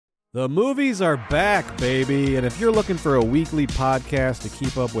The movies are back, baby, and if you're looking for a weekly podcast to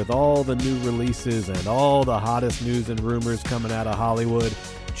keep up with all the new releases and all the hottest news and rumors coming out of Hollywood,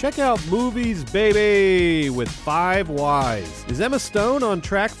 check out Movies, Baby, with 5 Ys. Is Emma Stone on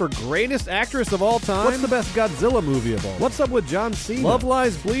track for greatest actress of all time? What's the best Godzilla movie of all? What's up with John Cena? Love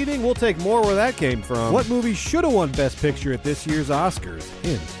Lies Bleeding? We'll take more where that came from. What movie should have won Best Picture at this year's Oscars?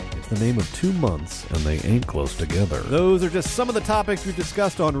 Hint. The name of 2 months, and they ain't close together. Those are just some of the topics we've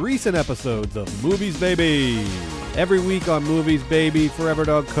discussed on recent episodes of Movies Baby. Every week on Movies Baby, Forever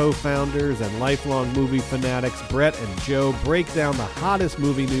Dog co-founders and lifelong movie fanatics Brett and Joe break down the hottest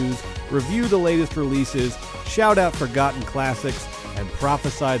movie news, review the latest releases, shout out forgotten classics, and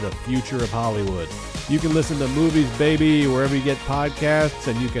prophesy the future of Hollywood. You can listen to Movies Baby wherever you get podcasts,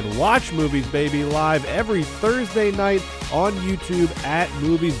 and you can watch Movies Baby live every Thursday night on YouTube at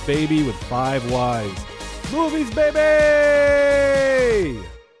Movies Baby with 5 Ys. Movies Baby!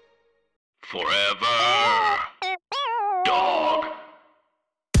 Forever Dog.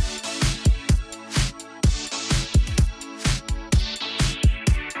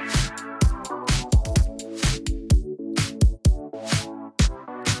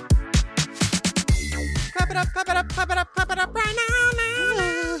 Clap it up right now.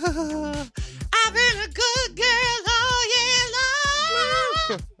 I've been a good girl all year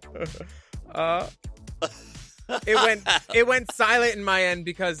long. It went silent in my end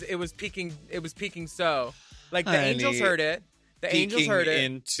because it was peaking so. Like the angels heard it. The angels heard it.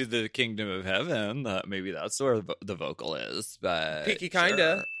 Into the kingdom of heaven. Maybe that's where the vocal is, but Peaky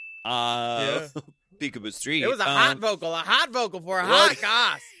kinda. Yeah. Peekaboo Street. It was a hot vocal for a hot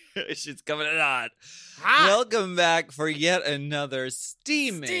goss. She's coming in hot. Hot. Welcome back for yet another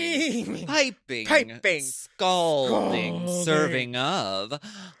steaming. Piping, scalding serving of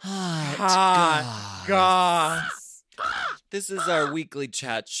hot goss. This is our weekly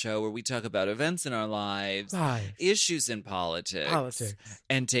chat show where we talk about events in our lives, issues in politics,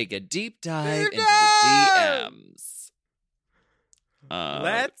 and take a deep dive into the DMs.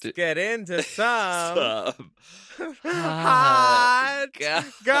 Let's get into some hot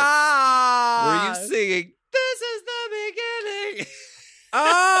goss. Were you singing, "This is the beginning"?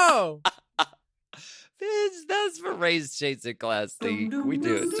 Oh! Bitch, that's for Ray's Chaser class thing. We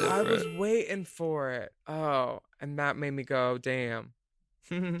do it different. I was waiting for it. Oh, and that made me go, damn.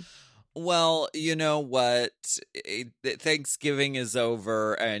 Well, you know what? Thanksgiving is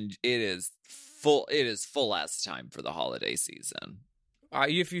over, and it is full ass time for the holiday season.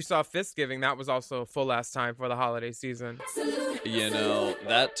 If you saw Fistgiving, that was also full ass time for the holiday season. You know,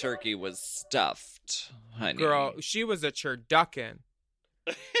 that turkey was stuffed, honey. Girl, she was a turducken.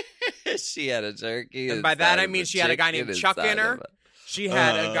 She had a turkey, and by that I mean she had a guy named Chuck in her. She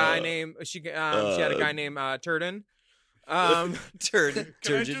had a guy named she had a guy named Turden. Turden.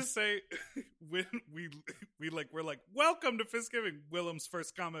 Can I just say, when we're like, welcome to Fistgiving, Willem's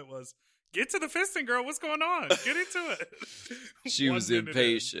first comment was, "Get to the fisting, girl. What's going on? Get into it." She was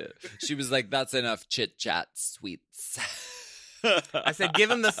impatient. She was like, "That's enough chit chat, sweets." I said,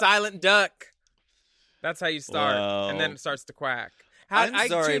 "Give him the silent duck." That's how you start, and then it starts to quack. I'm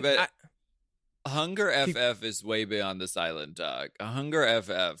sorry, but Hunger FF is way beyond the silent duck. Hunger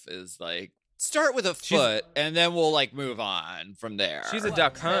FF is like, start with a foot, and then we'll like move on from there. She's a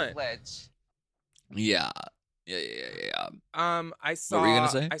duck hunt. Yeah. I saw. What were you gonna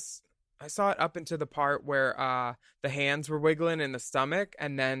say? I saw it up into the part where the hands were wiggling in the stomach,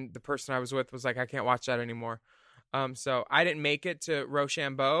 and then the person I was with was like, "I can't watch that anymore." So I didn't make it to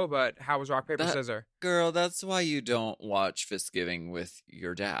Rochambeau, but how was rock, paper, scissors? Girl, that's why you don't watch Fistgiving with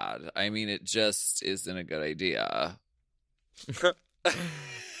your dad. I mean, it just isn't a good idea.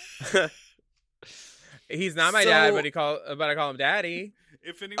 He's not my dad, but I call him daddy.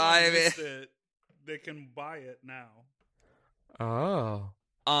 If anyone missed it, they can buy it now. Oh.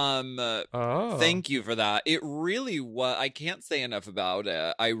 Thank you for that. It really was. I can't say enough about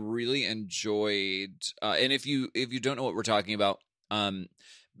it. I really enjoyed. And if you don't know what we're talking about,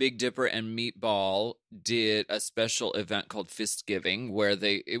 Big Dipper and Meatball did a special event called Fistgiving, where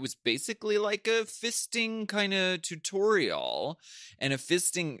it was basically like a fisting kind of tutorial. And a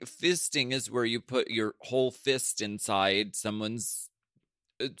fisting is where you put your whole fist inside someone's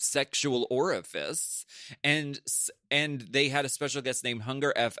sexual orifice, and they had a special guest named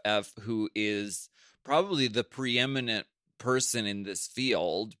Hunger FF, who is probably the preeminent person in this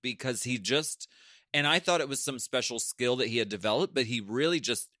field, because and I thought it was some special skill that he had developed, but he really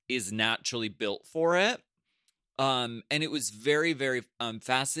just is naturally built for it. And it was very, very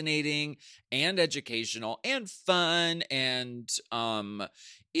fascinating and educational and fun, and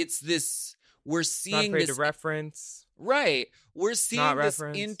it's this. We're seeing not afraid this to reference. Right. We're seeing Not this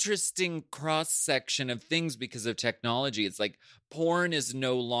reference. interesting cross-section of things because of technology. It's like porn is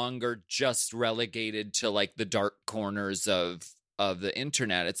no longer just relegated to like the dark corners of the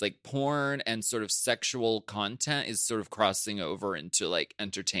internet. It's like porn and sort of sexual content is sort of crossing over into like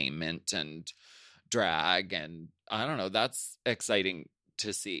entertainment and drag, and I don't know, that's exciting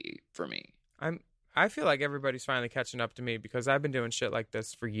to see for me. I feel like everybody's finally catching up to me because I've been doing shit like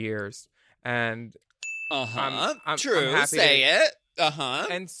this for years, and True. I'm happy Say it.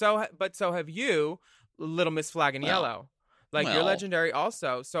 And so have you, Little Miss Flag and Yellow. Like, you're well. legendary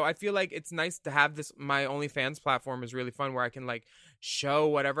also. So I feel like it's nice to have this. My OnlyFans platform is really fun where I can like show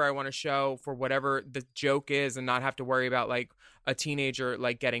whatever I want to show for whatever the joke is and not have to worry about like a teenager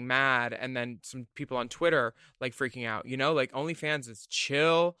like getting mad and then some people on Twitter like freaking out. You know, like OnlyFans is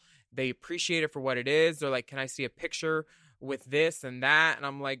chill. They appreciate it for what it is. They're like, can I see a picture with this and that? And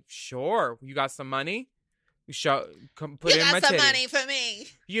I'm like, sure. You got some money? Come put it in my titty. You got some money for me.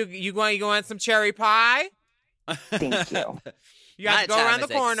 You want some cherry pie? Thank you. You got to go around the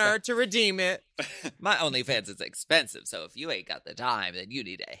corner to redeem it. My OnlyFans is expensive, so if you ain't got the time, then you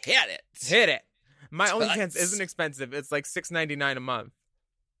need to hit it. Hit it. My Tons. OnlyFans isn't expensive. It's like $6.99 a month.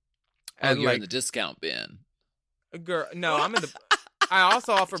 And you're like, in the discount bin. girl, no, I'm in the. I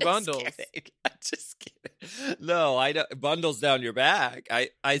also offer Just bundles. kidding. I'm just kidding. No, I don't. Bundles down your back. I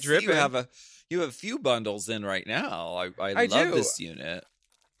see Dripping. you have a few bundles in right now. I I love do. this unit.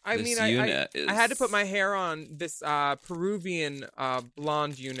 I This mean, unit is... I had to put my hair on this Peruvian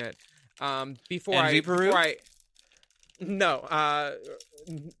blonde unit before Envy Peru? No,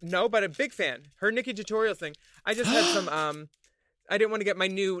 but a big fan. Her Nikki Tutorials thing. I just had some. I didn't want to get my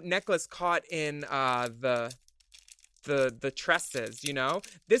new necklace caught in the tresses. You know,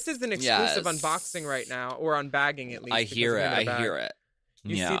 this is an exclusive Yes. unboxing right now, or unbagging at least. I because hear I'm it. in a I bag. hear it.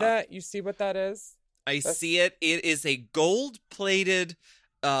 You Yeah. see that? You see what that is? I That's- see it. It is a gold-plated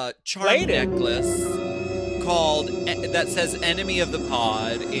charm Plated? necklace called that says "Enemy of the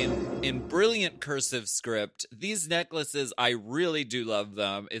Pod" in brilliant cursive script. These necklaces, I really do love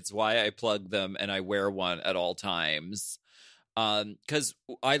them. It's why I plug them and I wear one at all times. Because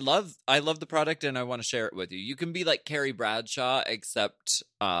I love the product and I want to share it with you. You can be like Carrie Bradshaw, except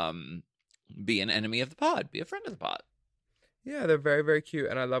be an enemy of the pod, be a friend of the pod. Yeah, they're very, very cute,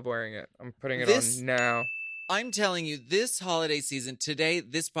 and I love wearing it. I'm putting it This- on now. I'm telling you, this holiday season, today,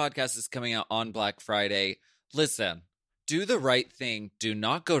 this podcast is coming out on Black Friday. Listen, do the right thing. Do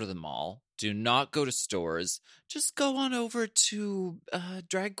not go to the mall. Do not go to stores. Just go on over to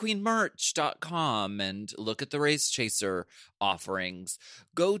dragqueenmerch.com and look at the Race Chaser offerings.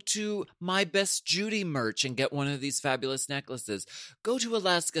 Go to My Best Judy merch and get one of these fabulous necklaces. Go to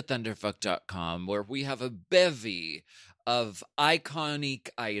alaskathunderfuck.com where we have a bevy of iconic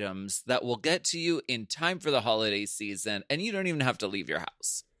items that will get to you in time for the holiday season, and you don't even have to leave your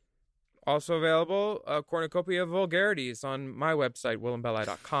house. Also available, a cornucopia of vulgarities on my website,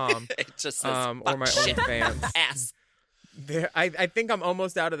 willambelli.com, It just says or my OnlyFans. ass. I think I'm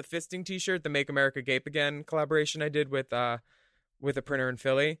almost out of the fisting T-shirt, the Make America Gape Again collaboration I did with a printer in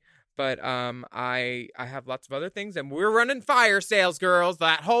Philly. But I have lots of other things, and we're running fire sales, girls.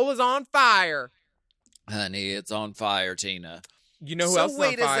 That hole is on fire. Honey, it's on fire, Tina. You know who else is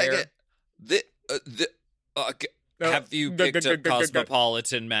on fire? Have you picked up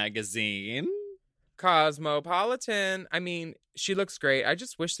Cosmopolitan magazine? Cosmopolitan. I mean, she looks great. I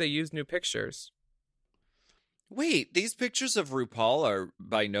just wish they used new pictures. Wait, these pictures of RuPaul are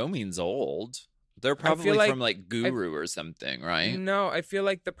by no means old. They're probably like- from like Guru or something, right? No, I feel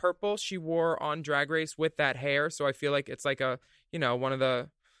like the purple she wore on Drag Race with that hair, so I feel like it's like a,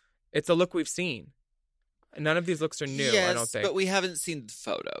 it's a look we've seen. None of these looks are new, yes, I don't think. but we haven't seen the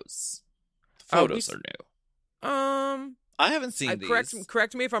photos. The Oh, photos are new. I I haven't seen these.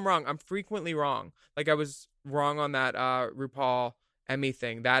 correct me if I'm wrong. I'm frequently wrong. Like I was wrong on that RuPaul Emmy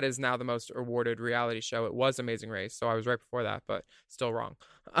thing. That is now the most awarded reality show. It was Amazing Race, so I was right before that, but still wrong.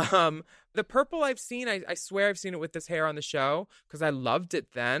 The purple I've seen, I swear I've seen it with this hair on the show because I loved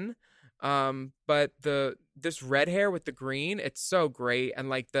it then. But this red hair with the green, it's so great, and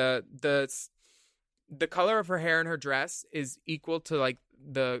like the color of her hair and her dress is equal to like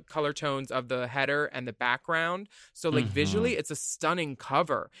the color tones of the header and the background. So like visually it's a stunning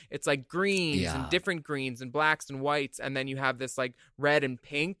cover. It's like greens and different greens and blacks and whites, and then you have this like red and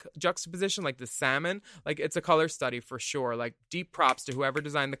pink juxtaposition, like the salmon. Like it's a color study for sure. Like deep props to whoever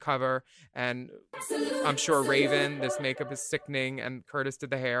designed the cover, and I'm sure Raven, this makeup is sickening, and Curtis did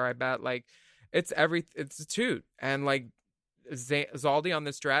the hair, I bet. Like it's a toot. And like Zaldi on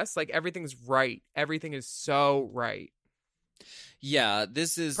this dress, like everything's right. Everything is so right. Yeah,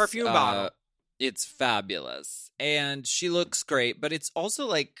 this is Perfume bottle. It's fabulous. And she looks great, but it's also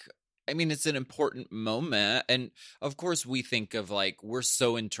like, I mean, it's an important moment. And of course, we think of like, we're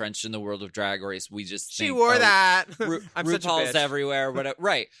so entrenched in the world of Drag Race. We just She think, wore oh, that. I'm such a RuPaul's bitch. everywhere, whatever.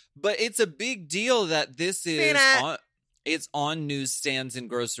 Right. But it's a big deal that this is Seen it. on, it's on newsstands and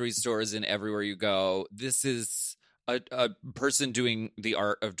grocery stores and everywhere you go. This is a person doing the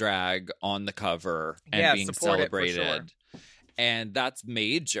art of drag on the cover and being support it for celebrated. sure. And that's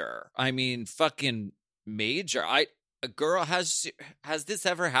major. I mean, fucking major. A girl, has this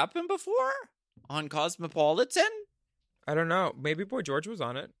ever happened before on Cosmopolitan? I don't know. Maybe Boy George was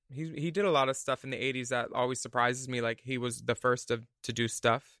on it. He did a lot of stuff in the 80s that always surprises me. Like, he was the first to do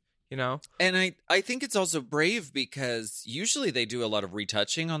stuff, you know? And I think it's also brave because usually they do a lot of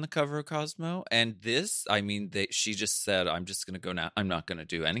retouching on the cover of Cosmo. And this, I mean, she just said, I'm just going to go now. I'm not going to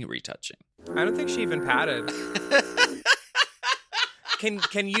do any retouching. I don't think she even patted.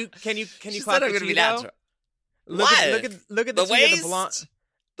 Can you She clap said I'm the gonna be Cheeto? natural. Look What? at The the waist? the blonde.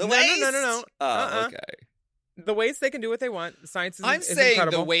 The No, waist? no. Oh, okay. The waist, they can do what they want. Science is, I'm is saying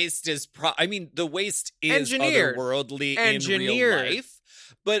incredible. the waist is the waist is Engineered. otherworldly in Engineered. real life.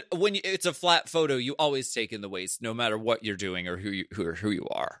 But when it's a flat photo, you always take in the waist, no matter what you're doing or who you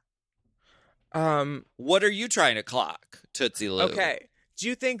are. What are you trying to clock, Tootsie Lou? Okay. Do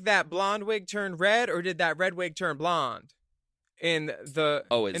you think that blonde wig turned red, or did that red wig turn blonde? In the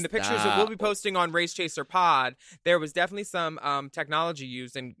pictures that we'll be posting on Race Chaser Pod, there was definitely some technology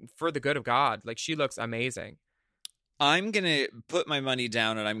used, and for the good of God, like, she looks amazing. I'm gonna put my money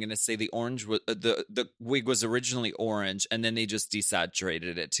down, and I'm gonna say the orange the wig was originally orange, and then they just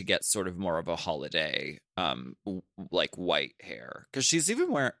desaturated it to get sort of more of a holiday, like white hair. Because she's even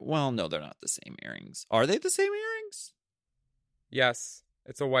wearing. Well, no, they're not the same earrings. Are they the same earrings? Yes,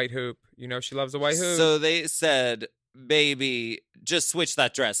 it's a white hoop. You know she loves a white hoop. So they said, "Baby, just switch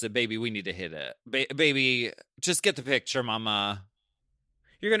that dress, and baby, we need to hit it. Baby, just get the picture, mama."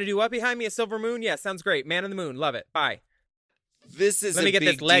 You're going to do what behind me? A silver moon? Yeah, sounds great. Man in the moon. Love it. Bye. This is Let me get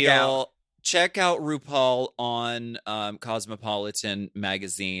big this leg deal. out. Check out RuPaul on Cosmopolitan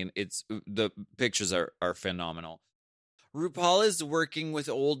magazine. The pictures are phenomenal. RuPaul is working with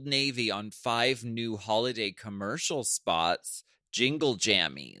Old Navy on 5 new holiday commercial spots, jingle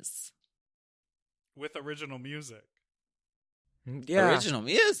jammies. With original music. Yeah. Original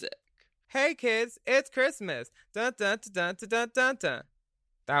music. Hey, kids, it's Christmas. Dun, dun, dun, dun, dun, dun, dun.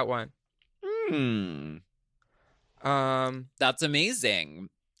 That one. That's amazing.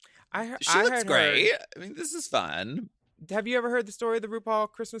 She I looks had great. heard- I mean, this is fun. Have you ever heard the story of the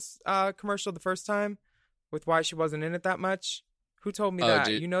RuPaul Christmas commercial the first time with why she wasn't in it that much? Who told me that?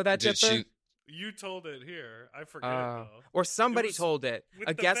 You know that, Dipper? You told it here. I forget it, though. Or somebody was told it. with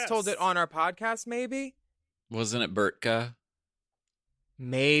A the guest told it best. on our podcast, maybe? Wasn't it Bertka?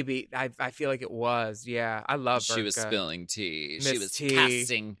 Maybe. I feel like it was. Yeah. I love She was Bertka. spilling tea. Miss She was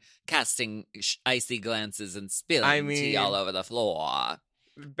T. casting icy glances and spilling tea all over the floor.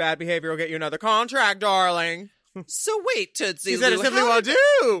 Bad behavior will get you another contract, darling. So wait, Tootsie She said it's Lou, something how we'll did-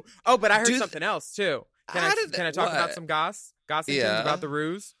 do. Oh, but I heard do something else, too. Can How did I that- talk about what? some gossip Yeah. about the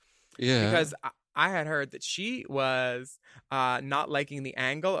ruse? Yeah. Because I had heard that she was not liking the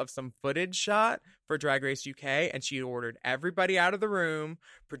angle of some footage shot for Drag Race UK, and she ordered everybody out of the room.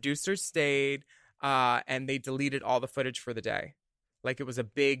 Producers stayed, and they deleted all the footage for the day. Like, it was a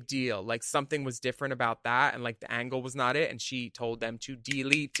big deal. Like, something was different about that, and like the angle was not it, and she told them to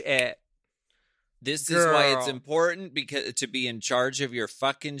delete it. This is why it's Girl. important because to be in charge of your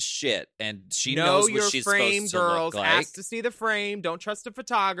fucking shit, and she know knows what your she's frame, supposed to girls. look like. Ask to see the frame. Don't trust a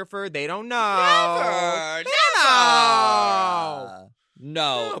photographer. They don't know. Never. No,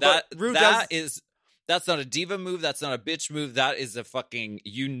 No, but Ru that's not a diva move. That's not a bitch move. That is a fucking.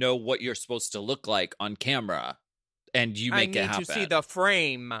 You know what you're supposed to look like on camera, and you make it I happen. need to see the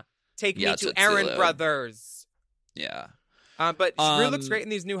frame. Take Yeah, me to Tootsie Aaron Lou. Brothers. Yeah. But Ru looks great in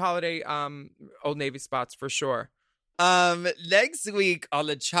these new holiday Old Navy spots for sure. Next week on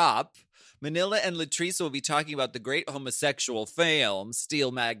The Chop, Manila and Latrice will be talking about the great homosexual film,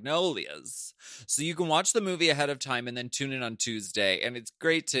 Steel Magnolias. So you can watch the movie ahead of time and then tune in on Tuesday. And it's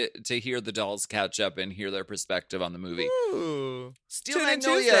great to hear the dolls catch up and hear their perspective on the movie. Ooh. Steel Tune in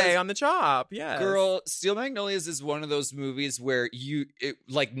Magnolias. Tuesday on the Chop. Yes. Girl, Steel Magnolias is one of those movies where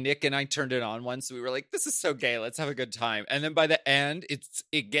like Nick and I turned it on once. We were like, this is so gay. Let's have a good time. And then by the end,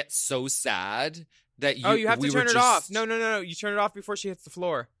 it gets so sad that you have to turn it off. No. You turn it off before she hits the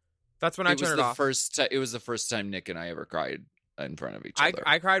floor. That's when I turn it off. It was the first time Nick and I ever cried in front of each other.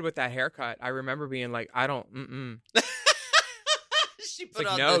 I cried with that haircut. I remember being like, I don't, She It's put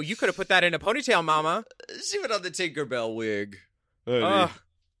like, on no, the, you could have put that in a ponytail, mama. she put on the Tinkerbell wig. Ugh.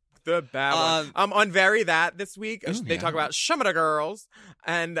 The bad one. On Very That this week, they talk about Shumada Girls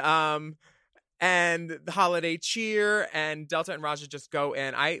and the Holiday Cheer, and Delta and Raja just go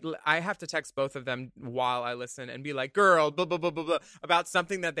in. I have to text both of them while I listen and be like, girl, blah, blah, blah, blah, blah, about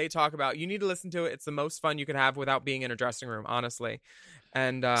something that they talk about. You need to listen to it. It's the most fun you could have without being in a dressing room, honestly.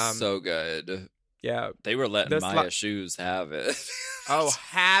 And so good. Yeah. They were letting Maya Shoes have it. Oh,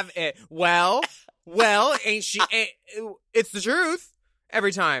 have it. Well, ain't she? It's the truth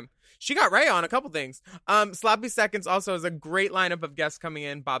every time. She got Ray on a couple things. Sloppy Seconds also has a great lineup of guests coming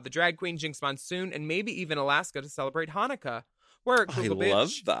in. Bob the Drag Queen, Jinx Monsoon, and maybe even Alaska to celebrate Hanukkah. Work, Google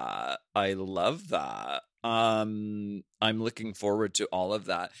bitch. I love that. I'm looking forward to all of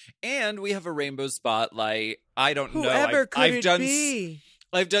that. And we have a Rainbow Spotlight. I don't know.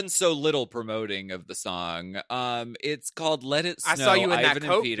 I've done so little promoting of the song. It's called Let It Snow. I saw you in Ivan that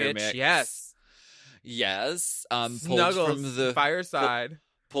coat, Peter bitch. Mix. Yes. Pulled from the Fireside.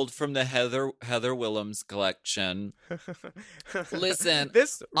 Pulled from the Heather Willems collection. Listen,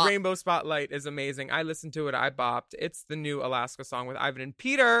 this Rainbow Spotlight is amazing. I listened to it. I bopped. It's the new Alaska song with Ivan and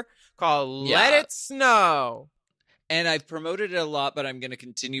Peter called Let It Snow. And I've promoted it a lot, but I'm going to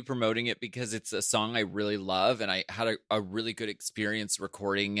continue promoting it because it's a song I really love. And I had a really good experience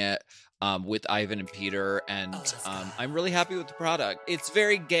recording it with Ivan and Peter. And I'm really happy with the product. It's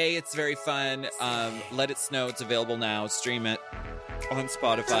very gay. It's very fun. Let It Snow. It's available now. Stream it on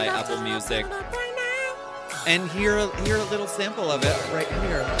Spotify, Apple Music. And hear a little sample of it right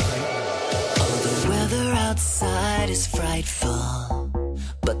here. Oh, the weather outside is frightful,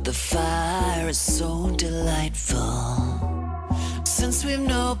 but the fire is so delightful. Since we've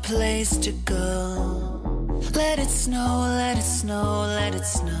no place to go, let it snow, let it snow, let it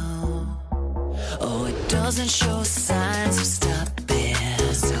snow. Oh, it doesn't show signs of stopping.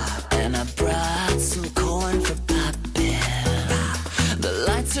 And I brought some corn for popping. The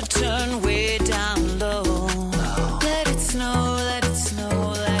lights are turned way down low. Let it snow, let it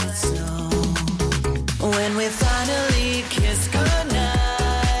snow, let it snow. When we finally kiss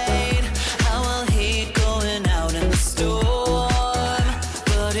goodnight, how I'll hate going out in the storm.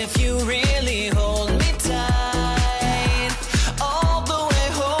 But if you really hold me tight, all the way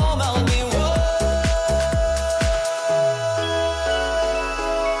home I'll be warm.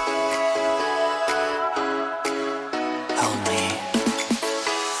 Hold me.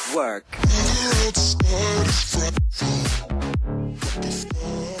 Work.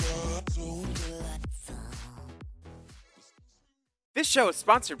 This show is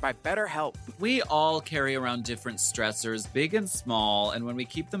sponsored by BetterHelp. We all carry around different stressors, big and small, and when we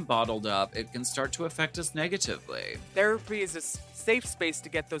keep them bottled up, it can start to affect us negatively. Therapy is a safe space to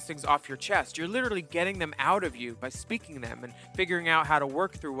get those things off your chest. You're literally getting them out of you by speaking them and figuring out how to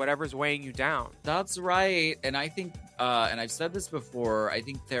work through whatever's weighing you down. That's right. And I think, and I've said this before, I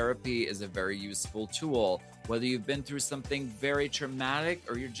think therapy is a very useful tool, whether you've been through something very traumatic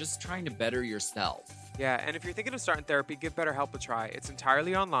or you're just trying to better yourself. Yeah, and if you're thinking of starting therapy, give BetterHelp a try. It's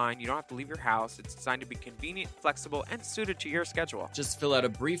entirely online. You don't have to leave your house. It's designed to be convenient, flexible, and suited to your schedule. Just fill out a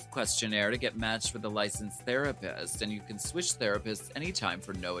brief questionnaire to get matched with a licensed therapist, and you can switch therapists anytime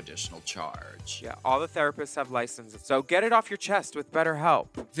for no additional charge. Yeah, all the therapists have licenses, so get it off your chest with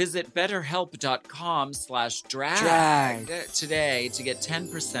BetterHelp. Visit betterhelp.com/drag today to get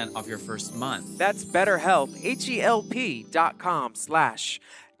 10% off your first month. That's BetterHelp, HELP.com/drag.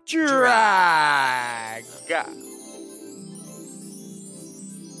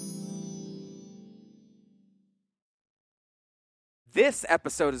 This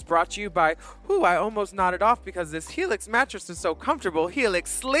episode is brought to you by, I almost nodded off because this Helix mattress is so comfortable.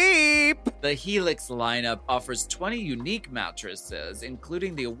 Helix Sleep! The Helix lineup offers 20 unique mattresses,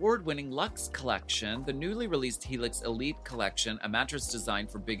 including the award-winning Luxe Collection, the newly released Helix Elite Collection, a mattress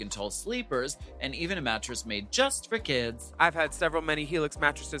designed for big and tall sleepers, and even a mattress made just for kids. I've had many Helix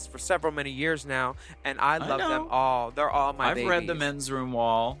mattresses for many years now, and I love them all. They're all my babies. I've read the men's room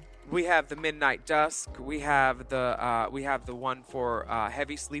wall. We have the Midnight Dusk. We have the one for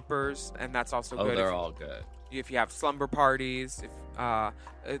heavy sleepers, and that's also good. Oh, they're all good. If you have slumber parties, I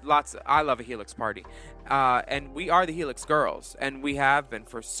love a Helix party, and we are the Helix girls, and we have been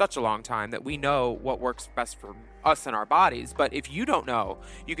for such a long time that we know what works best for us and our bodies. But if you don't know,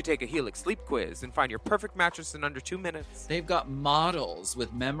 you could take a Helix sleep quiz and find your perfect mattress in under 2 minutes. They've got models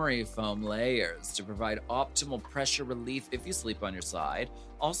with memory foam layers to provide optimal pressure relief if you sleep on your side.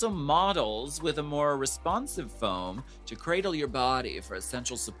 Also models with a more responsive foam to cradle your body for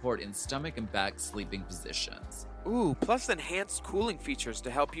essential support in stomach and back sleeping positions. Ooh, plus enhanced cooling features to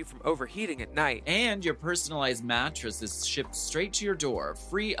help you from overheating at night. And your personalized mattress is shipped straight to your door,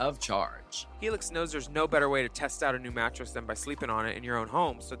 free of charge. Helix knows there's no better way to test out a new mattress than by sleeping on it in your own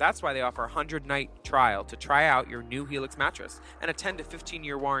home, so that's why they offer a 100-night trial to try out your new Helix mattress and a 10 to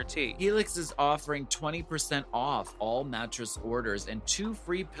 15-year warranty. Helix is offering 20% off all mattress orders and 2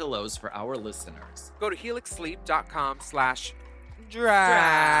 free pillows for our listeners. Go to helixsleep.com/drag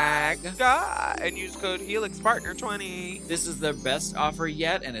and use code HelixPartner20. This is their best offer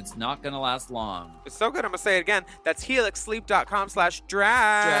yet, and it's not going to last long. It's so good, I'm going to say it again. That's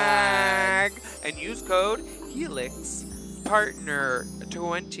helixsleep.com/drag and use code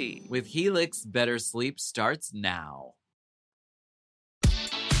HelixPartner20. With Helix, better sleep starts now.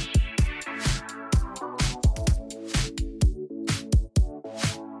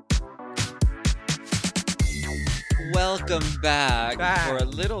 Welcome back for a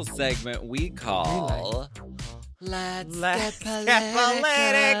little segment we call Let's get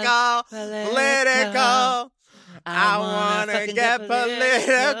political. political. I wanna get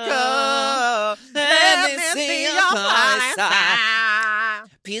political. Let me see your policy.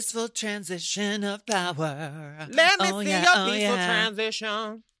 Peaceful transition of power. Let me see your peaceful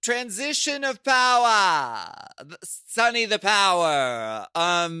transition. Transition of power. Sunny the power.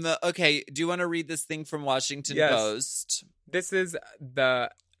 Okay, do you want to read this thing from Washington Yes. Post? This is the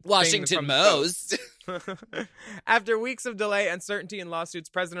Washington from the Post. After weeks of delay, uncertainty, and lawsuits,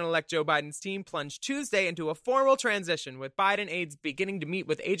 President-elect Joe Biden's team plunged Tuesday into a formal transition, with Biden aides beginning to meet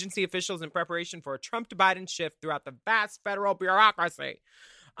with agency officials in preparation for a Trump-to-Biden shift throughout the vast federal bureaucracy.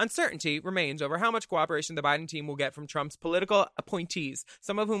 Uncertainty remains over how much cooperation the Biden team will get from Trump's political appointees,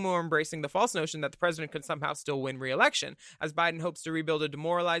 some of whom are embracing the false notion that the president could somehow still win re-election, as Biden hopes to rebuild a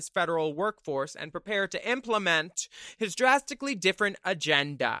demoralized federal workforce and prepare to implement his drastically different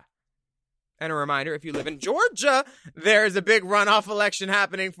agenda. And a reminder, if you live in Georgia, there's a big runoff election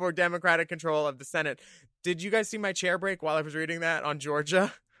happening for Democratic control of the Senate. Did you guys see my chair break while I was reading that on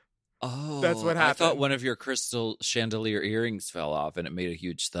Georgia? Oh, That's what I thought happened. one of your crystal chandelier earrings fell off and it made a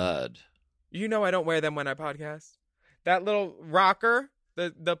huge thud. You know I don't wear them when I podcast. That little rocker,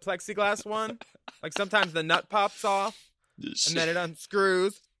 the plexiglass one, like sometimes the nut pops off and then it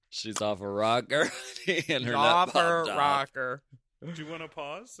unscrews. She's off a rocker and her nut Off her popped off. rocker. Do you want to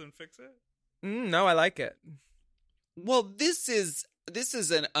pause and fix it? No, I like it. Well, this is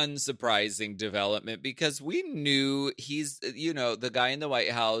an unsurprising development because we knew he's, the guy in the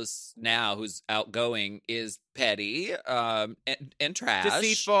White House now who's outgoing is petty and trash.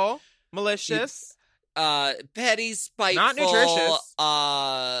 Deceitful, malicious. Petty, spiteful, Not nutritious.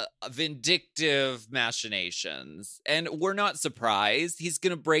 Vindictive machinations. And we're not surprised. He's going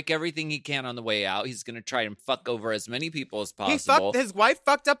to break everything he can on the way out. He's going to try and fuck over as many people as possible. His wife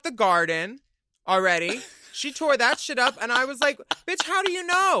fucked up the garden already. She tore that shit up, and I was like, bitch, how do you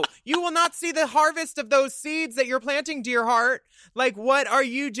know? You will not see the harvest of those seeds that you're planting, dear heart. Like, what are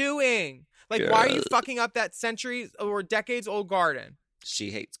you doing? Like, why are you fucking up that centuries or decades old garden?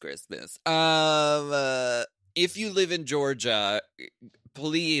 She hates Christmas. If you live in Georgia,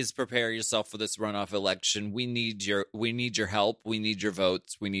 please prepare yourself for this runoff election. We need your help. We need your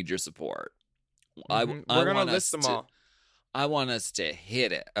votes. We need your support. We're gonna list them all. I want us to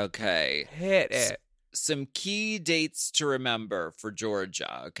hit it. Okay, hit it. Some key dates to remember for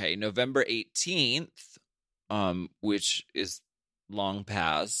Georgia. Okay, November 18th, which is long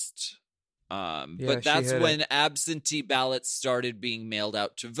past. But that's when absentee ballots started being mailed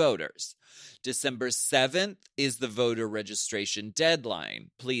out to voters. December 7th is the voter registration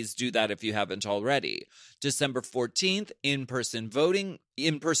deadline. Please do that if you haven't already. December 14th, in-person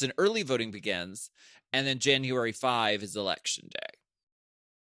early voting begins. And then January 5 is election day.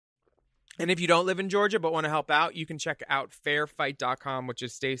 And if you don't live in Georgia but want to help out, you can check out fairfight.com, which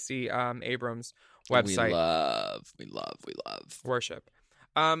is Stacey Abrams' website. We love. Worship.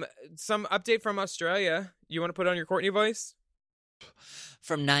 Some update from Australia. You want to put on your Courtney voice?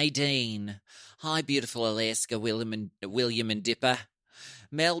 From Nadine. Hi, beautiful Alaska, William and Dipper.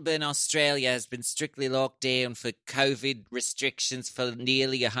 Melbourne, Australia has been strictly locked down for COVID restrictions for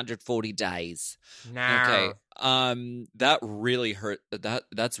nearly 140 days. No. Okay. That really hurt.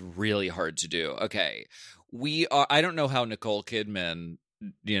 That's really hard to do. Okay. I don't know how Nicole Kidman,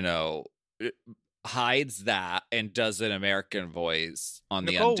 hides that and does an American voice on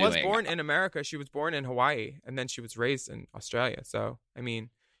The Undoing. Nicole was born in America. She was born in Hawaii, and then she was raised in Australia. So, I mean,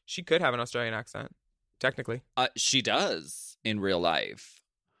 she could have an Australian accent, technically. She does in real life.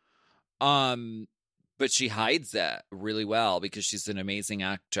 but she hides it really well because she's an amazing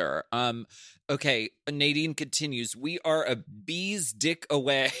actor. Okay, Nadine continues, we are a bee's dick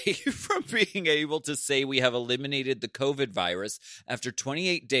away from being able to say we have eliminated the COVID virus after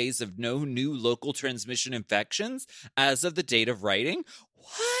 28 days of no new local transmission infections as of the date of writing.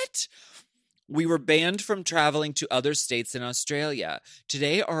 What? We were banned from traveling to other states in Australia.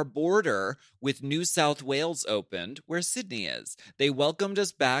 Today, our border with New South Wales opened, where Sydney is. They welcomed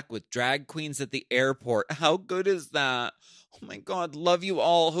us back with drag queens at the airport. How good is that? Oh my God, love you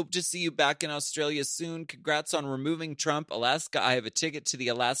all. Hope to see you back in Australia soon. Congrats on removing Trump. Alaska, I have a ticket to the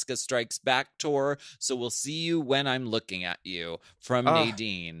Alaska Strikes Back tour, so we'll see you when I'm looking at you. From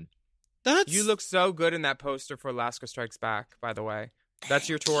Nadine. You look so good in that poster for Alaska Strikes Back, by the way. That's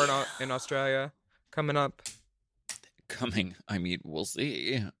your tour in Australia coming up? I mean, we'll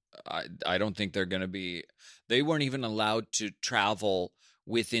see. I don't think they're going to be... They weren't even allowed to travel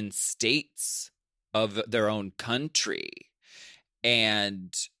within states of their own country.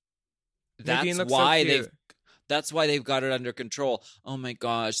 And that's why they've got it under control. Oh my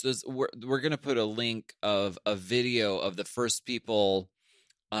gosh, we're going to put a link of a video of the first people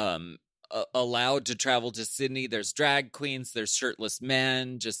allowed to travel to Sydney. There's drag queens, there's shirtless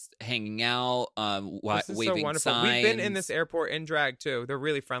men just hanging out, waving so wonderful. signs. We've been in this airport in drag too. They're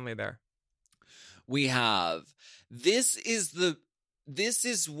really friendly there. We have. This is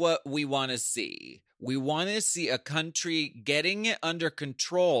what we want to see. We want to see a country getting it under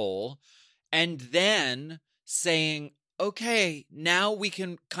control and then saying, okay, now we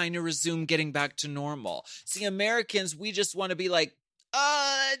can kind of resume getting back to normal. See, Americans, we just want to be like,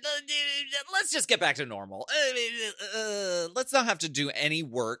 let's just get back to normal. Let's not have to do any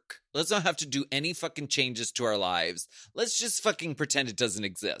work. Let's not have to do any fucking changes to our lives. Let's just fucking pretend it doesn't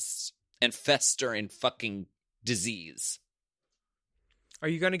exist and fester in fucking disease. Are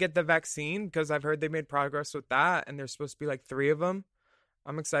you going to get the vaccine? Because I've heard they made progress with that, and there's supposed to be like 3 of them.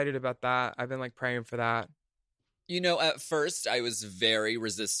 I'm excited about that. I've been like praying for that. You know, at first I was very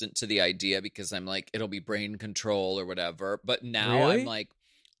resistant to the idea because I'm like, it'll be brain control or whatever. But now I'm like,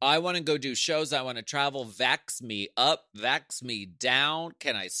 I want to go do shows. I want to travel. Vax me up. Vax me down.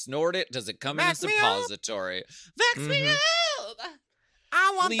 Can I snort it? Does it come in a suppository? Vax me up.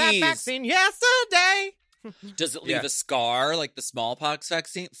 I want that vaccine yesterday. Does it leave a scar like the smallpox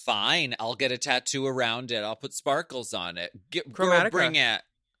vaccine? Fine. I'll get a tattoo around it. I'll put sparkles on it. Girl, bring it.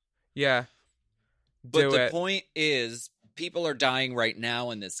 Yeah. But the point is, people are dying right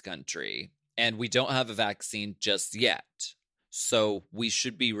now in this country, and we don't have a vaccine just yet. So we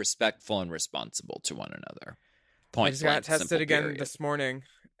should be respectful and responsible to one another. I just got tested again this morning,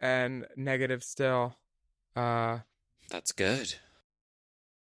 and negative still. That's good.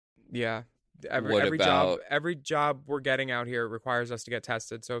 Yeah. Every job we're getting out here requires us to get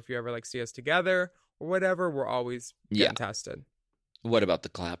tested. So if you ever like see us together or whatever, we're always getting tested. What about the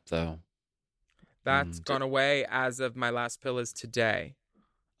clap though? That's gone away as of my last pill is today.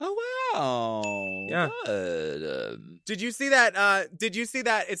 Oh wow! Yeah. Good. Did you see that?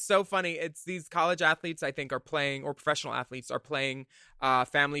 It's so funny. It's these college athletes, I think, are playing, or professional athletes are playing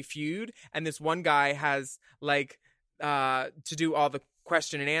Family Feud, and this one guy has like to do all the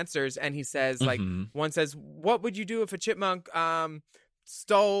question and answers, and he says like one says, "What would you do if a chipmunk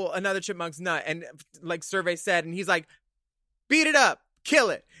stole another chipmunk's nut?" And like survey said, and he's like, "Beat it up,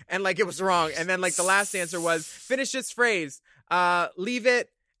 kill it," and like it was wrong. And then like the last answer was, "Finish this phrase, leave it,"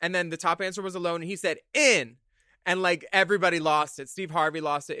 and then the top answer was alone, and he said in, and like everybody lost it. Steve Harvey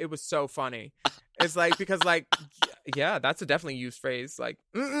lost it. It was so funny. It's like because like yeah, that's a definitely used phrase. Like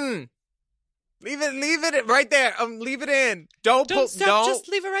Leave it right there. Leave it in. Don't stop. Just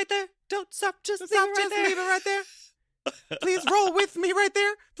leave it right there. Don't stop. Just leave it right there. Please roll with me right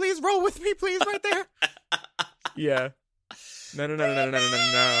there. Please roll with me, please, right there. Yeah. No.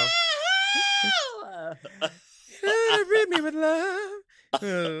 Read me with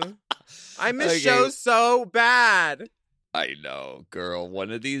love. I miss shows so bad. I know, girl.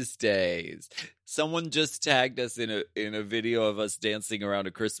 One of these days. Someone just tagged us in a video of us dancing around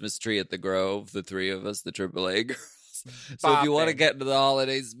a Christmas tree at the Grove, the 3 of us, the AAA girls. So if you want to get into the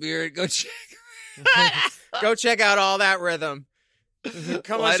holiday spirit, go check out all that rhythm.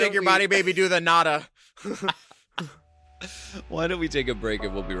 Come on, shake your body, baby, do the nada. Why don't we take a break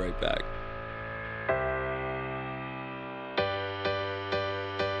and we'll be right back.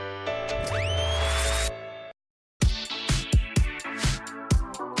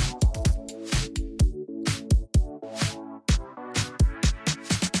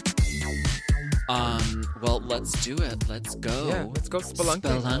 Well, let's do it. Let's go. Yeah, let's go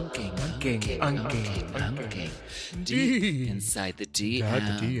spelunking. Spelunking. Deep inside the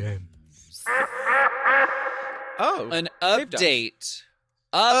DMs. Oh, An Dave does. update.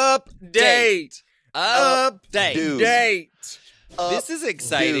 Update. Update. This is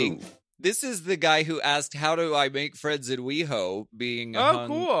exciting. Dude. This is the guy who asked, "How do I make friends in WeHo?" Being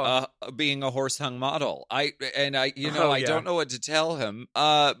cool. Being a horse hung model. I Oh, yeah. don't know what to tell him.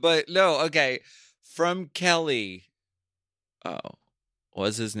 But no, okay. From Kelly. Oh,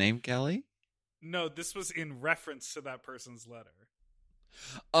 was his name Kelly? No, this was in reference to that person's letter.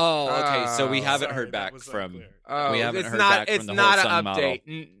 Oh, okay. So we Oh. haven't Sorry, heard that back was from. unclear. Oh, We haven't it's heard not, back it's from the not horse an hung model.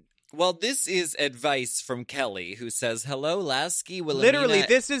 update. Well, this is advice from Kelly, who says, "Hello, Lasky, Wilhelmina." Literally,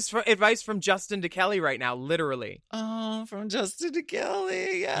 this is advice from Justin to Kelly right now. Literally. Oh, from Justin to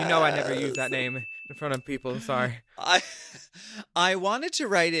Kelly. You know I never use yes. that name in front of people. Sorry. I wanted to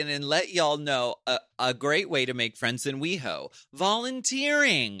write in and let y'all know a great way to make friends in WeHo.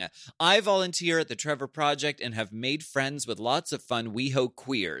 Volunteering. I volunteer at the Trevor Project and have made friends with lots of fun WeHo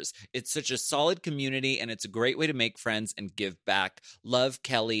queers. It's such a solid community and it's a great way to make friends and give back. Love,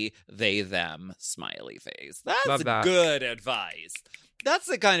 Kelly, they, them, smiley face. That's Love that. good advice. That's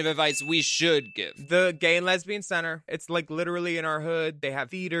the kind of advice we should give. The Gay and Lesbian Center. It's like literally in our hood. They have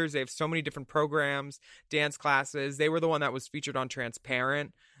theaters. They have so many different programs, dance classes. They were the one that was featured on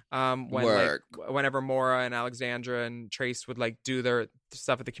Transparent. Work. Whenever Maura and Alexandra and Trace would like do their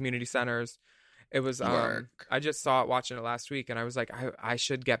stuff at the community centers. It was Work. I just saw it watching it last week and I was like, I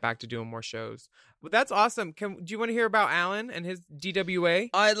should get back to doing more shows. But that's awesome. Do you want to hear about Alan and his DWA?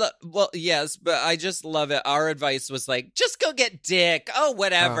 Well, yes, but I just love it. Our advice was like, just go get dick. Oh,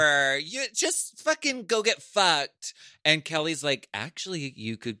 whatever. You just fucking go get fucked. And Kelly's like, actually,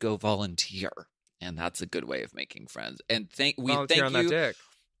 you could go volunteer. And that's a good way of making friends. And Volunteer thank on that you, dick.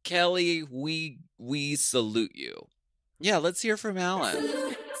 Kelly. We salute you. Yeah, let's hear from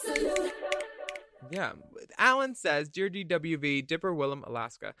Alan. Yeah. Alan says, Dear DWV, Dipper, Willem,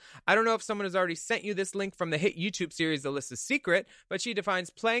 Alaska. I don't know if someone has already sent you this link from the hit YouTube series Alyssa's Secret, but she defines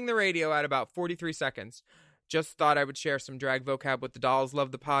playing the radio at about 43 seconds. Just thought I would share some drag vocab with the dolls.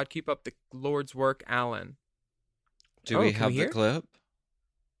 Love the pod. Keep up the Lord's work, Alan. Do Oh, we can have we the hear? clip?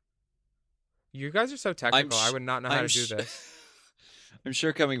 You guys are so technical. sh- I would not know how I'm to do sh- this. I'm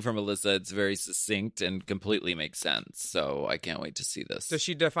sure coming from Alyssa, it's very succinct and completely makes sense. So I can't wait to see this. Does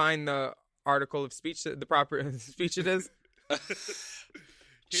she define the article of speech, the proper speech it is?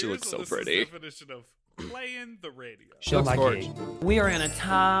 She Here's looks so Alyssa's pretty. definition of playing the radio. She looks gorgeous. We are in a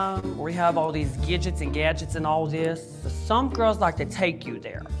time where we have all these gadgets and all this. But some girls like to take you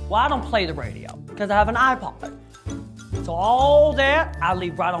there. Well, I don't play the radio because I have an iPod. So all that I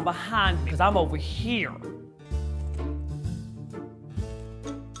leave right on behind me because I'm over here.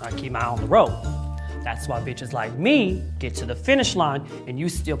 I keep my eye on the road. That's why bitches like me get to the finish line and you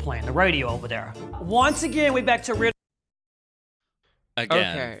still playing the radio over there. Once again, we back to real.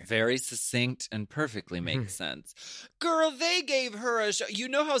 Again, Okay. very succinct and perfectly makes sense. Girl, they gave her a show. You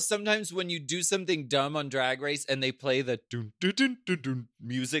know how sometimes when you do something dumb on Drag Race and they play the dun, dun, dun, dun, dun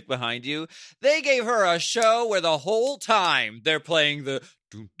music behind you? They gave her a show where the whole time they're playing the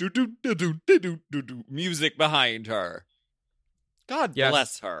dun, dun, dun, dun, dun, dun, dun, dun, dun music behind her. God Yes.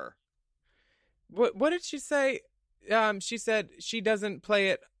 bless her. What did she say? She said she doesn't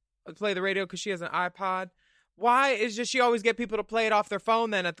play the radio because she has an iPod. Why is she always get people to play it off their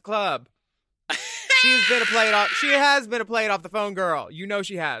phone then at the club? She has been a play it off the phone girl. You know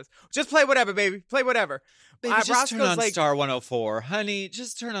she has. Just play whatever, baby. Play whatever. Baby, just turn Roscoe's on Star 104. Honey,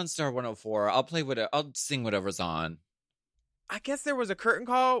 just turn on Star 104. I'll sing whatever's on. I guess there was a curtain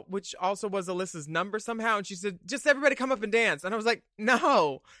call, which also was Alyssa's number somehow, and she said, "Just everybody come up and dance." And I was like,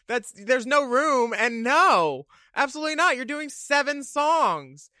 "No, there's no room, and no, absolutely not. You're doing 7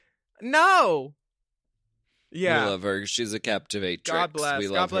 songs. No." Yeah. We love her. She's a captivatrix. God bless. We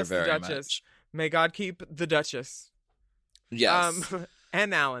God love bless her the very Duchess. much. May God keep the Duchess. Yes.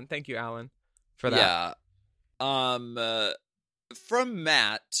 And Alan. Thank you, Alan, for that. Yeah. From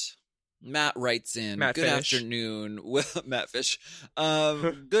Matt. Matt writes in, Matt good Fish. afternoon, Matt Fish.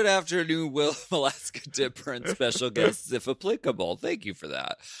 Good afternoon, Will, Alaska Dipper, and special guests if applicable. Thank you for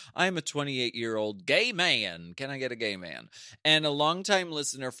that. I'm a 28-year-old gay man. Can I get a gay man? And a longtime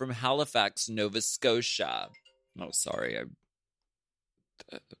listener from Halifax, Nova Scotia. Oh, sorry.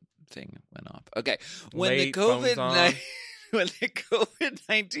 The thing went off. Okay. When Late, phone's on. When the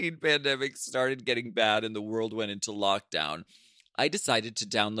COVID-19 pandemic started getting bad and the world went into lockdown, I decided to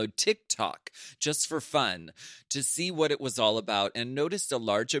download TikTok just for fun to see what it was all about and noticed a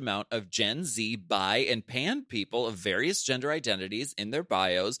large amount of Gen Z, bi, and pan people of various gender identities in their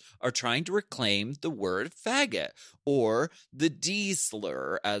bios are trying to reclaim the word faggot or the D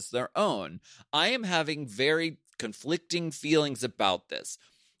slur as their own. I am having very conflicting feelings about this.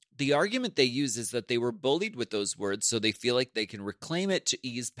 the argument they use is that they were bullied with those words, so they feel like they can reclaim it to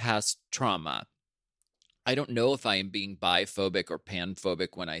ease past trauma. I don't know if I am being biphobic or panphobic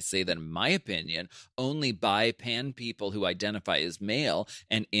when I say that, in my opinion, only bi-pan people who identify as male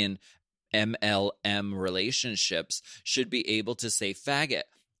and in MLM relationships should be able to say faggot,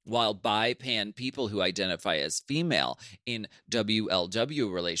 while bi-pan people who identify as female in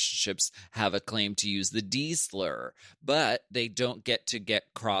WLW relationships have a claim to use the D slur, but they don't get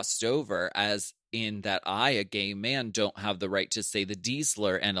crossed over, as in that I, a gay man, don't have the right to say the D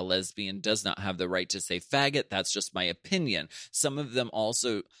slur, and a lesbian does not have the right to say faggot. That's just my opinion. Some of them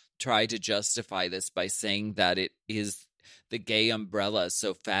also try to justify this by saying that it is the gay umbrella,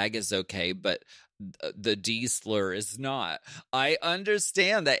 so fag is okay, but the D slur is not. I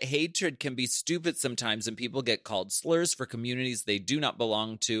understand that hatred can be stupid sometimes and people get called slurs for communities they do not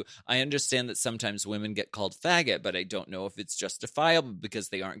belong to. I understand that sometimes women get called faggot, but I don't know if it's justifiable because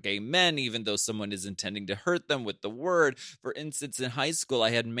they aren't gay men, even though someone is intending to hurt them with the word. For instance, in high school,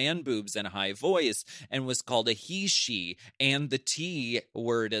 I had man boobs and a high voice and was called a he, she, and the T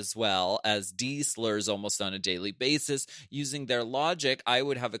word as well as D slurs almost on a daily basis. Using their logic, I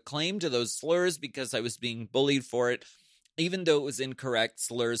would have a claim to those slurs because I was being bullied for it. Even though it was incorrect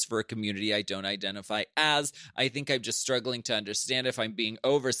slurs for a community I don't identify as, I think I'm just struggling to understand if I'm being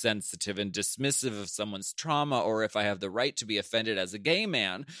oversensitive and dismissive of someone's trauma, or if I have the right to be offended as a gay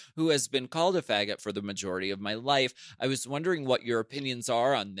man who has been called a faggot for the majority of my life. I was wondering what your opinions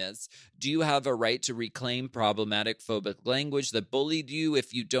are on this. Do you have a right to reclaim problematic phobic language that bullied you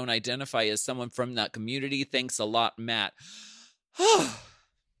if you don't identify as someone from that community? Thanks a lot, Matt.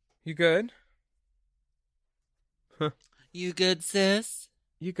 You good? You good, sis?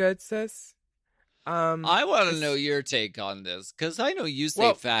 You good, sis? I want to know your take on this, because I know you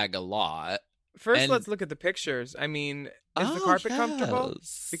say fag a lot. First, let's look at the pictures. I mean, is the carpet comfortable?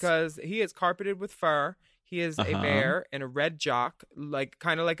 Because he is carpeted with fur. He is a bear in a red jock, like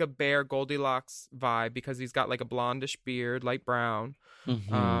kind of like a bear Goldilocks vibe, because he's got like a blondish beard, light brown,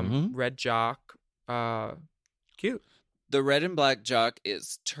 red jock. Cute. The red and black jock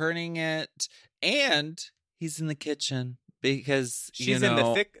is turning it, and he's in the kitchen because she's in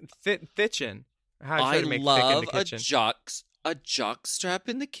the kitchen. I love a jock strap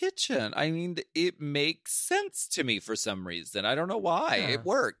in the kitchen. I mean, it makes sense to me for some reason. I don't know why. Yeah. It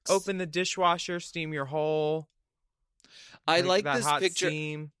works. Open the dishwasher, steam your hole. I like that this hot picture.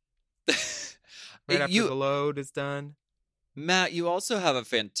 Steam. Right after the load is done. Matt, you also have a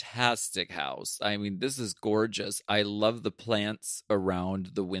fantastic house. I mean, this is gorgeous. I love the plants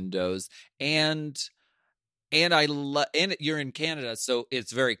around the windows, and you're in Canada, so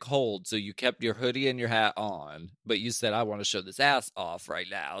it's very cold. So you kept your hoodie and your hat on, but you said, I want to show this ass off right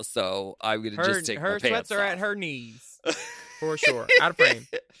now. So I'm going to just take my pants off. Her sweats are at her knees, for sure, out of frame.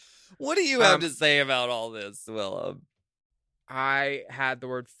 What do you have to say about all this, Willem? I had the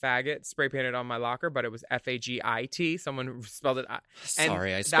word faggot spray painted on my locker, but it was Fagit. Someone spelled it.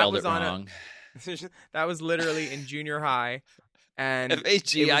 Sorry, I spelled it wrong. That was literally in junior high. And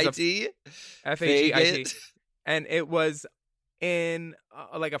Fagit? Fagit. And it was in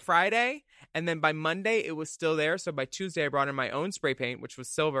like a Friday. And then by Monday, it was still there. So by Tuesday, I brought in my own spray paint, which was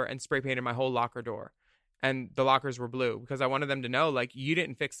silver, and spray painted my whole locker door. And the lockers were blue because I wanted them to know, like, you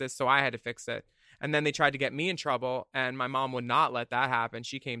didn't fix this, so I had to fix it. And then they tried to get me in trouble, and my mom would not let that happen.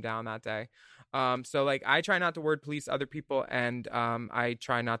 She came down that day. So, like, I try not to word police other people, and I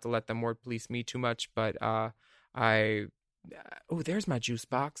try not to let them word police me too much. But there's my juice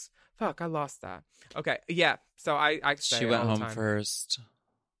box. Fuck, I lost that. Okay, yeah. So I say she went home first.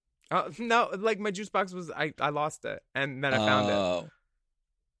 Oh no, like my juice box was I lost it, and then I found it.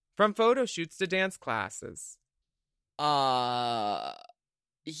 From photo shoots to dance classes.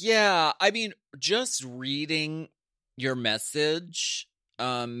 Yeah, I mean, just reading your message,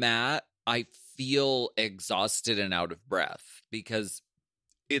 Matt, I feel exhausted and out of breath because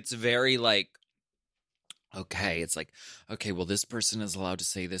it's very like, okay, it's like, okay, well, this person is allowed to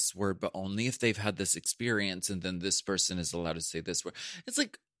say this word, but only if they've had this experience, and then this person is allowed to say this word. It's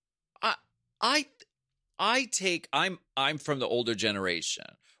like, I'm from the older generation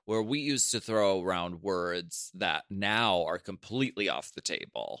where we used to throw around words that now are completely off the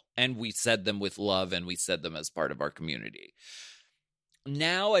table, and we said them with love, and we said them as part of our community.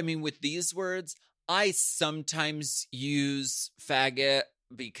 Now, I mean, with these words, I sometimes use faggot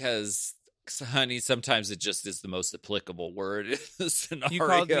because, honey, sometimes it just is the most applicable word in the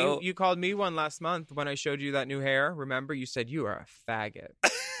scenario. You called me one last month when I showed you that new hair. Remember, you said you are a faggot.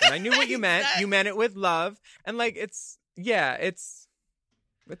 And I knew what you meant. You meant it with love. And like, it's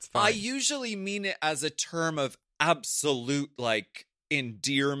fine. I usually mean it as a term of absolute, like,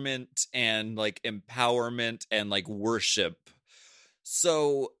 endearment and like empowerment and like worship.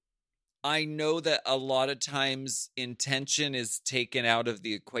 So I know that a lot of times intention is taken out of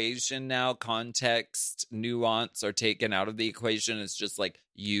the equation now. Context, nuance are taken out of the equation. It's just like,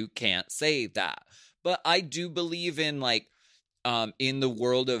 you can't say that. But I do believe in like, in the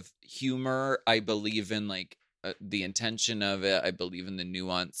world of humor, I believe in like the intention of it. I believe in the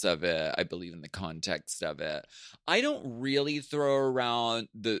nuance of it. I believe in the context of it. I don't really throw around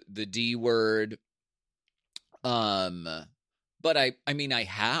the D word. But I mean, I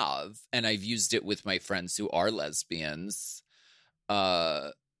have, and I've used it with my friends who are lesbians.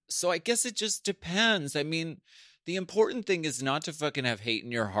 So I guess it just depends. I mean, the important thing is not to fucking have hate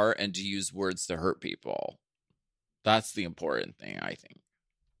in your heart and to use words to hurt people. That's the important thing, I think.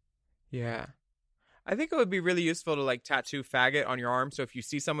 Yeah. I think it would be really useful to like tattoo faggot on your arm. So if you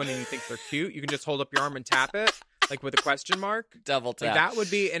see someone and you think they're cute, you can just hold up your arm and tap it, like with a question mark. Double tap. Like that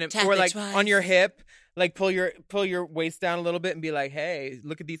would be, or like on your hip, like pull your waist down a little bit and be like, hey,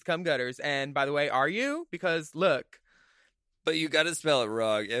 look at these cum gutters. And by the way, are you? Because look. But you got to spell it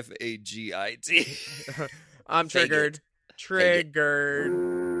wrong. Fagit. I'm triggered. Triggered.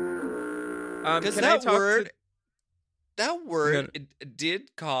 Because that word it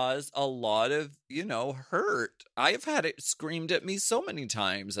did cause a lot of, hurt. I've had it screamed at me so many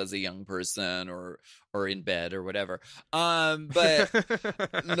times as a young person or in bed or whatever. But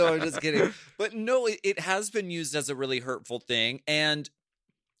no, I'm just kidding. But no, it has been used as a really hurtful thing. And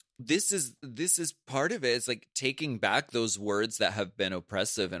this is part of it. It's like taking back those words that have been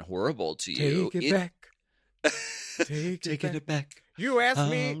oppressive and horrible to you. Take it back. Taking it back. You asked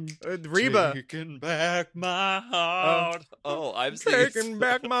me, Reba. Taking back my heart. I'm taking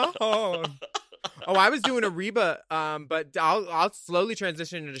back my heart. Oh, I was doing a Reba, but I'll slowly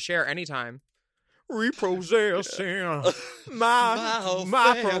transition into Cher anytime. Repossessing my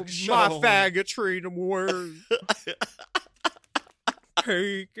faggotry word.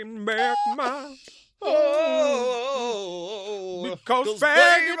 Taking back my because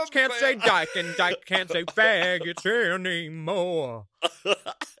faggots can't say dyke and dyke can't say faggots anymore.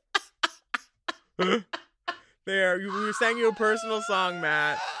 There, we sang you a personal song,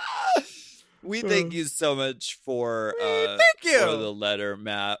 Matt. We thank you so much for thank you for the letter,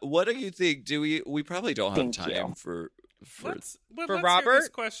 Matt. What do you think? Do we probably don't have time for let's Robert? Hear this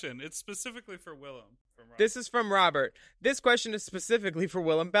question. It's specifically for Willem. This is from Robert. This question is specifically for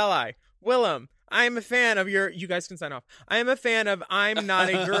Willem Belli. Willem, I am a fan of you guys can sign off. I am a fan of I'm Not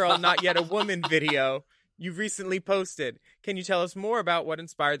a Girl, Not Yet a Woman video you recently posted. Can you tell us more about what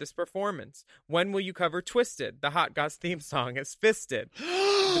inspired this performance? When will you cover Twisted, the Hot Goss theme song as Fisted?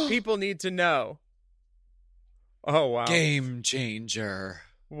 The people need to know. Oh, wow. Game changer.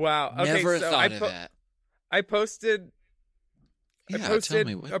 Wow. Okay, Never so thought of it. I posted tell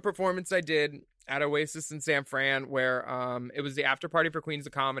me a performance I did at Oasis in San Fran where it was the after party for Queens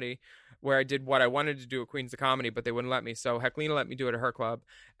of Comedy where I did what I wanted to do at Queens of Comedy, but they wouldn't let me. So Heclina let me do it at her club.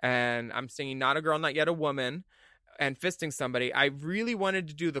 And I'm singing Not a Girl, Not Yet a Woman and fisting somebody. I really wanted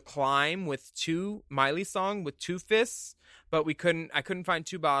to do The Climb with Miley song with two fists, but I couldn't find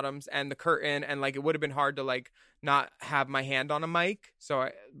two bottoms and the curtain. And like, it would have been hard to like not have my hand on a mic.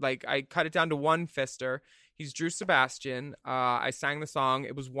 So I cut it down to one fister. He's Drew Sebastian. I sang the song.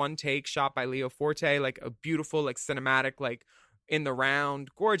 It was one take shot by Leo Forte, like a beautiful, like cinematic, like in the round,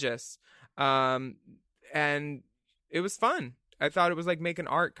 gorgeous. And it was fun. I thought it was like making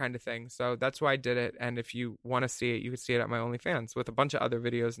art kind of thing. So that's why I did it. And if you want to see it, you can see it at my OnlyFans with a bunch of other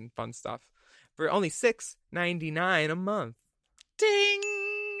videos and fun stuff for only $6.99 a month. Ding!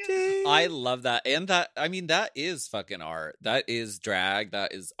 Ding. I love that. And that is fucking art. That is drag.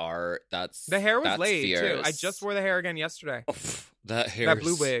 That is art. The hair was laid fierce. too. I just wore the hair again yesterday. That hair. That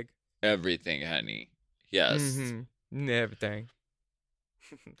blue wig. Everything, honey. Yes. Mm-hmm. Everything.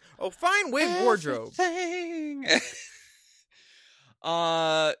 Oh, fine wig wardrobe.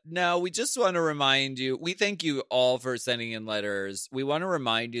 Now we just want to remind you, we thank you all for sending in letters. We want to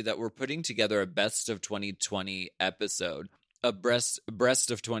remind you that we're putting together a best of 2020 episode. A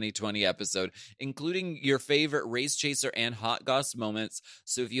breast of 2020 episode, including your favorite Race Chaser and Hot Goss moments.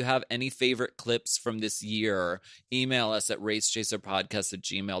 So if you have any favorite clips from this year, email us at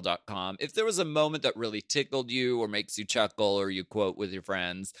racechaserpodcast@gmail.com. If there was a moment that really tickled you or makes you chuckle or you quote with your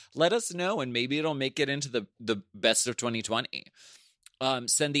friends, let us know and maybe it'll make it into the best of 2020.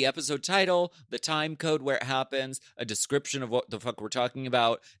 Send the episode title, the time code where it happens, a description of what the fuck we're talking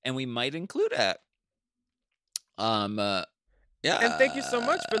about, and we might include it. Yeah. And thank you so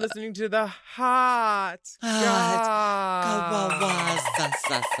much for listening to the Hot Goss.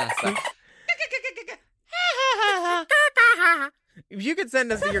 If you could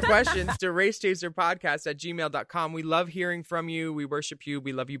send us your questions to racechaserpodcast@gmail.com. We love hearing from you. We worship you.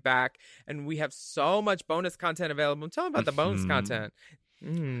 We love you back. And we have so much bonus content available. Tell them about the bonus content.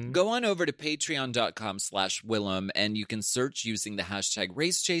 Go on over to patreon.com/Willem and you can search using the hashtag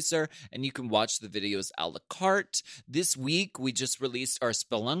RaceChaser and you can watch the videos a la carte. This week, we just released our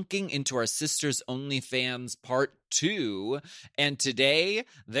Spelunking into Our Sisters OnlyFans Part 2. And today,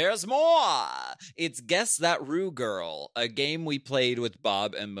 there's more. It's Guess That Rue Girl, a game we played with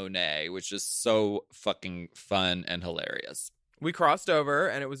Bob and Monet, which is so fucking fun and hilarious. We crossed over,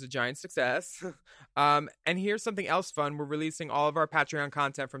 and it was a giant success. And here's something else fun. We're releasing all of our Patreon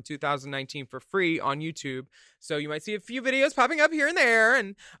content from 2019 for free on YouTube. So you might see a few videos popping up here and there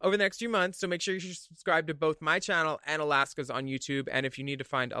and over the next few months. So make sure you subscribe to both my channel and Alaska's on YouTube. And if you need to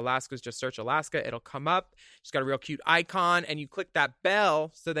find Alaska's, just search Alaska. It'll come up. She's got a real cute icon. And you click that bell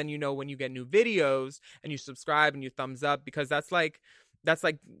so then you know when you get new videos. And you subscribe and you thumbs up. Because that's like...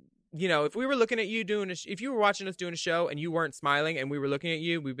 You know, if we were looking at you if you were watching us doing a show and you weren't smiling and we were looking at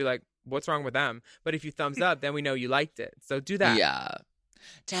you, we'd be like, what's wrong with them? But if you thumbs up, then we know you liked it. So do that. Yeah.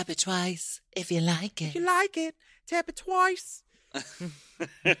 Tap it twice if you like it. If you like it, tap it twice.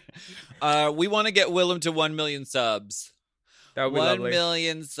 We want to get Willem to 1 million subs. That would be 1 lovely.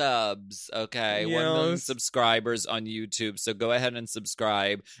 million subs. Okay. 1 million Yes. subscribers on YouTube. So go ahead and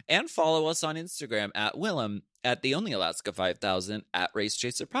subscribe and follow us on Instagram at Willem, at the Only Alaska 5000, at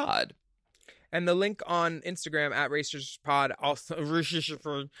RaceChaserPod. And the link on Instagram at RaceChaserPod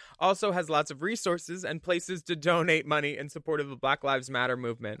also has lots of resources and places to donate money in support of the Black Lives Matter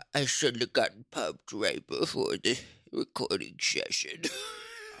movement. I should have gotten pumped right before the recording session.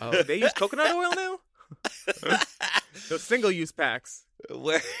 Oh, they use coconut oil now? Those single-use packs.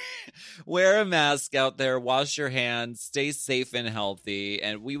 Wear a mask out there, wash your hands, stay safe and healthy,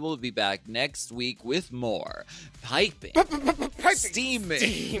 and we will be back next week with more piping,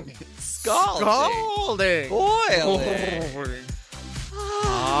 steaming, scalding, boiling.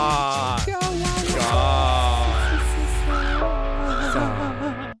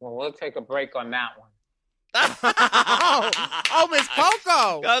 Well, we'll take a break on that one. oh, Miss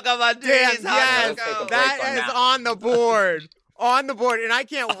Coco. Coco Montes, Damn, yes, Coco. that on is that. on the board. On the board. And I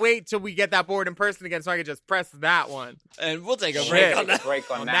can't wait till we get that board in person again so I can just press that one. And we'll take a Shit. break on Take that. a break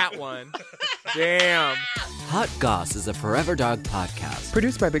on On that that one. Damn. Hot Goss is a Forever Dog podcast.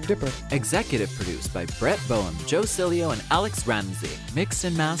 Produced by Big Dipper. Executive produced by Brett Boehm, Joe Cilio, and Alex Ramsey. Mixed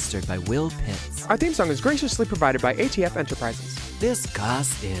and mastered by Will Pitts. Our theme song is graciously provided by ATF Enterprises. This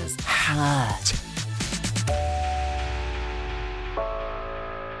Goss is hot.